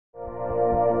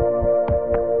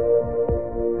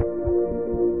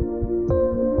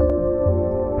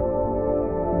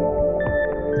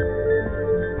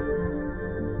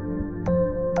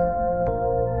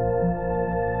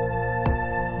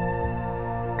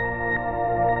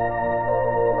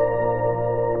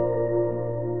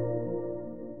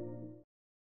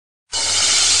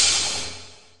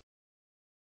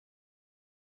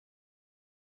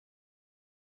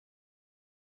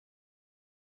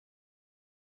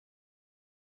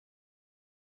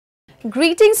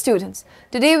Greetings students.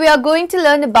 Today we are going to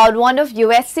learn about one of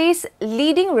USA's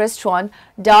leading restaurant,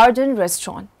 Darden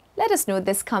Restaurant. Let us know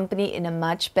this company in a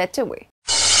much better way.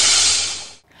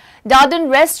 Darden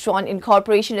Restaurant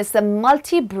Incorporation is a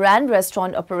multi-brand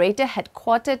restaurant operator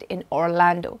headquartered in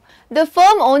Orlando. The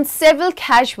firm owns several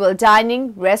casual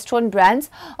dining restaurant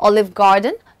brands: Olive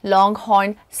Garden,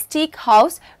 Longhorn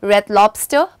Steakhouse, Red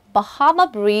Lobster, Bahama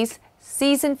Breeze,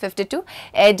 Season 52,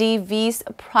 Eddie V's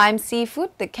Prime Seafood,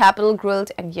 The Capitol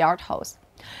Grilled and Yard House.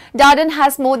 Darden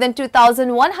has more than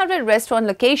 2,100 restaurant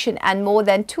locations and more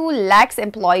than 2 lakhs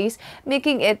employees,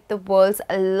 making it the world's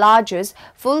largest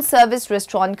full-service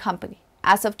restaurant company.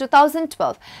 As of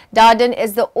 2012, Darden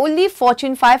is the only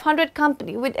Fortune 500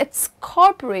 company with its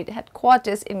corporate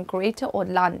headquarters in Greater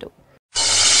Orlando.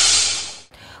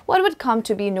 What would come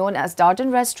to be known as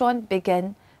Darden Restaurant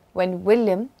began when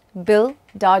Bill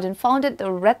Darden founded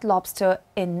the Red Lobster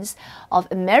Inns of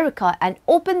America and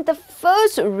opened the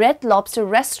first Red Lobster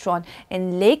restaurant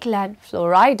in Lakeland,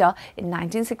 Florida in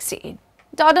 1968.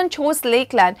 Darden chose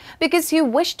Lakeland because he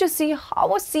wished to see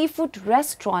how a seafood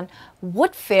restaurant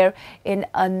would fare in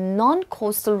a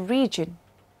non-coastal region,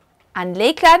 and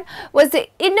Lakeland was the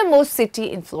innermost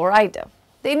city in Florida.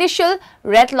 The initial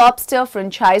Red Lobster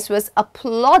franchise was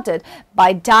applauded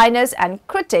by diners and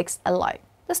critics alike.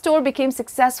 The store became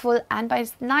successful and by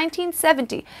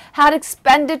 1970 had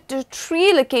expanded to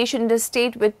 3 locations in the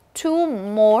state with 2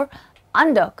 more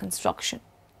under construction.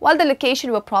 While the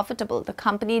locations were profitable, the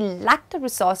company lacked the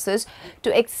resources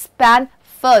to expand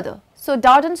further, so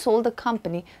Darden sold the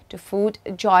company to food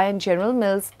giant General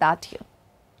Mills that year.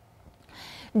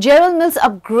 General Mills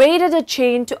upgraded the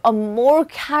chain to a more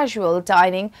casual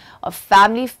dining or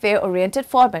family fare-oriented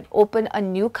format, opened a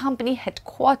new company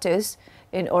headquarters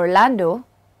in Orlando,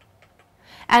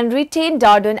 and retained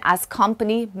Darden as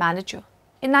company manager.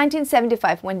 In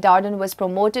 1975, when Darden was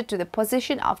promoted to the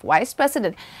position of vice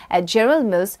president at General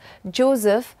Mills,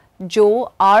 Joseph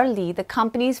 "Joe" R. Lee, the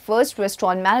company's first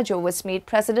restaurant manager, was made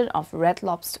president of Red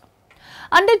Lobster.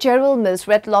 Under General Mills,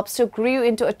 Red Lobster grew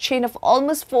into a chain of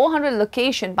almost 400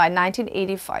 locations by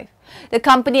 1985. The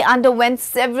company underwent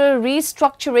several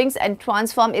restructurings and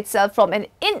transformed itself from an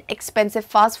inexpensive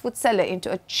fast food seller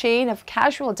into a chain of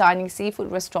casual dining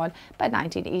seafood restaurants by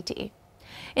 1988.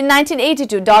 In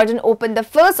 1982, Darden opened the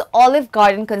first Olive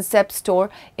Garden concept store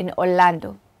in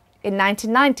Orlando. In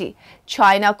 1990,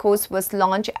 China Coast was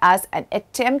launched as an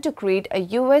attempt to create a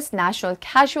U.S. national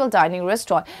casual dining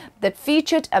restaurant that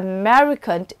featured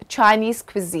American Chinese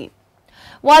cuisine.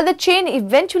 While the chain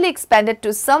eventually expanded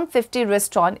to some 50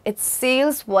 restaurants, its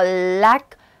sales were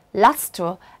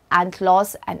lackluster and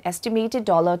lost an estimated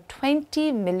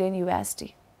 $20 million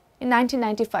USD. In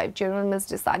 1995, General Mills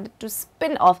decided to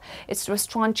spin off its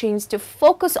restaurant chains to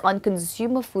focus on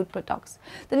consumer food products.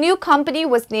 The new company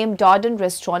was named Darden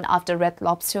Restaurant after Red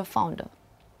Lobster founder.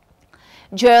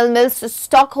 General Mills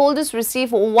stockholders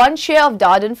receive 1 share of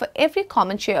Darden for every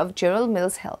common share of General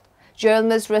Mills held. General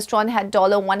Mills Restaurant had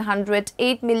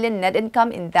 $108 million net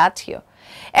income in that year.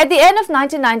 At the end of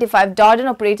 1995, Darden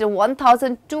operated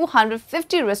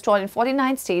 1,250 restaurants in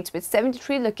 49 states with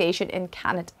 73 locations in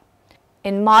Canada.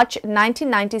 In March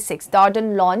 1996,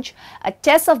 Darden launched a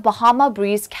test of Bahama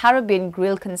Breeze Caribbean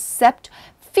Grill concept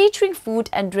featuring food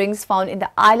and drinks found in the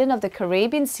island of the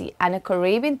Caribbean Sea, and a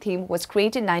Caribbean theme was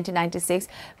created in 1996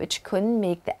 which couldn't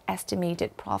make the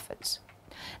estimated profits.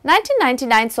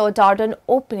 1999 saw Darden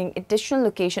opening additional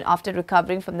locations after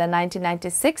recovering from the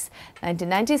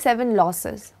 1996-1997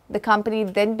 losses. The company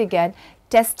then began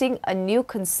testing a new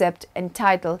concept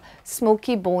entitled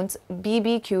Smoky Bones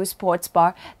BBQ Sports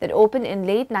Bar that opened in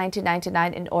late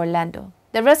 1999 in Orlando.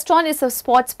 The restaurant is a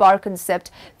sports bar concept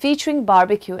featuring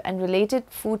barbecue and related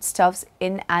foodstuffs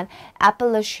in an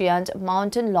Appalachian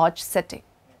mountain lodge setting.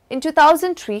 In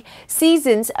 2003,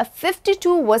 Seasons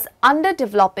 52 was under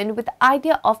development with the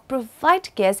idea of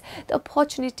providing guests the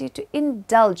opportunity to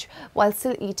indulge while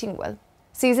still eating well.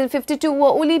 Season 52 were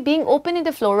only being opened in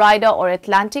the Florida or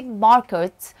Atlantic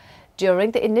markets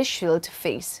during the initial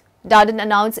phase. Darden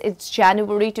announced in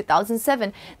January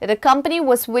 2007 that the company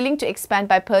was willing to expand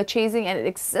by purchasing an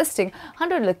existing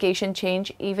 100-location chain,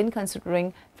 even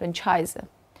considering franchising.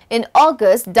 In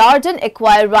August, Darden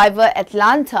acquired rival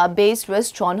Atlanta-based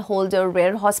restaurant holder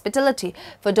Rare Hospitality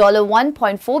for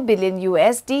 $1.4 billion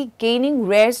USD, gaining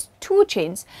Rare's 2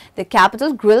 chains, The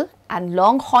Capitol Grill and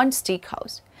Longhorn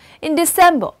Steakhouse. In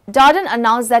December, Darden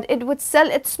announced that it would sell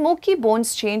its Smoky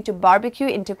Bones chain to Barbecue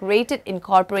Integrated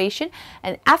Incorporation,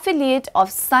 an affiliate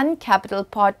of Sun Capital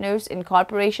Partners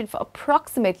Incorporation, for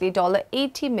approximately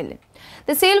 $80 million.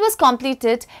 The sale was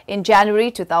completed in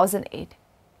January 2008.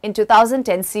 In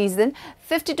 2010 season,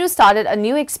 52 started a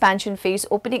new expansion phase,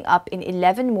 opening up in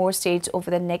 11 more states over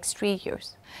the next 3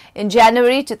 years. In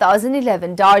January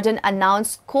 2011, Darden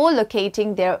announced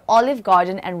co-locating their Olive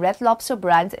Garden and Red Lobster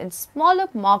brands in smaller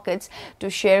markets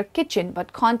to share kitchen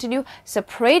but continue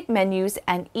separate menus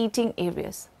and eating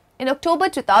areas. In October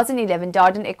 2011,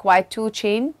 Darden acquired two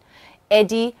chains,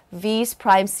 Eddie V's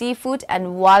Prime Seafood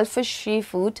and Wildfish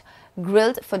Seafood,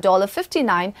 grilled for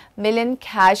 $59 million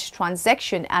cash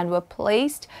transaction and were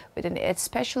placed within its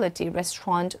specialty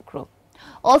restaurant group.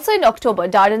 Also in October,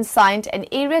 Darden signed an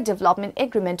area development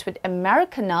agreement with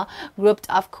Americana Group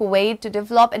of Kuwait to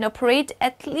develop and operate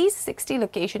at least 60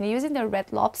 locations using the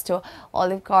Red Lobster,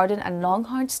 Olive Garden and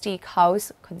Longhorn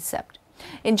Steakhouse concept.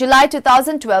 In July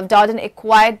 2012, Darden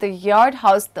acquired the Yard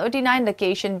House 39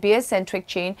 location beer-centric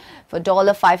chain for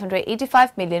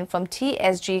 $585 million from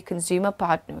TSG Consumer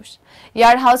Partners.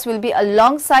 Yard House will be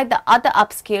alongside the other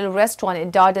upscale restaurant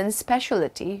in Darden's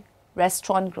specialty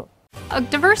restaurant group. A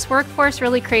diverse workforce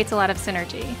really creates a lot of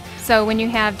synergy. So when you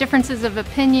have differences of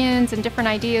opinions and different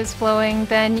ideas flowing,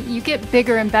 then you get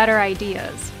bigger and better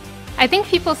ideas. I think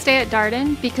people stay at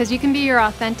Darden because you can be your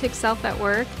authentic self at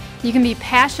work. You can be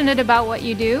passionate about what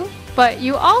you do, but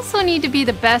you also need to be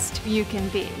the best you can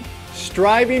be.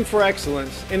 Striving for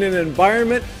excellence in an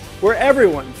environment where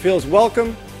everyone feels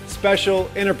welcome, special,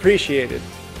 and appreciated.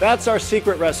 That's our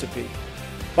secret recipe.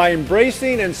 By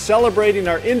embracing and celebrating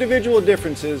our individual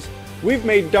differences, we've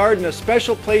made Darden a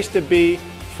special place to be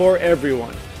for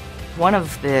everyone. One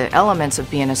of the elements of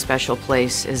being a special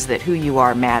place is that who you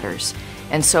are matters.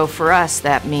 And so for us,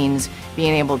 that means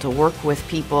being able to work with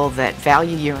people that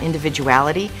value your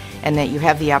individuality and that you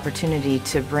have the opportunity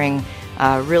to bring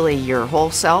really your whole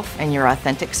self and your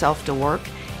authentic self to work.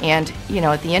 And, you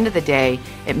know, at the end of the day,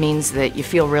 it means that you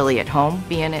feel really at home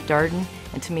being at Darden.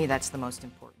 And to me, that's the most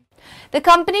important. The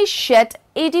company shed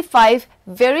 85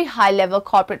 very high-level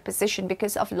corporate positions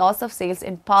because of loss of sales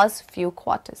in past few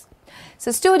quarters.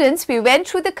 So students, we went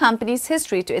through the company's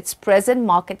history to its present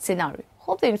market scenario.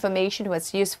 Hope the information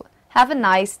was useful. Have a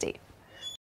nice day.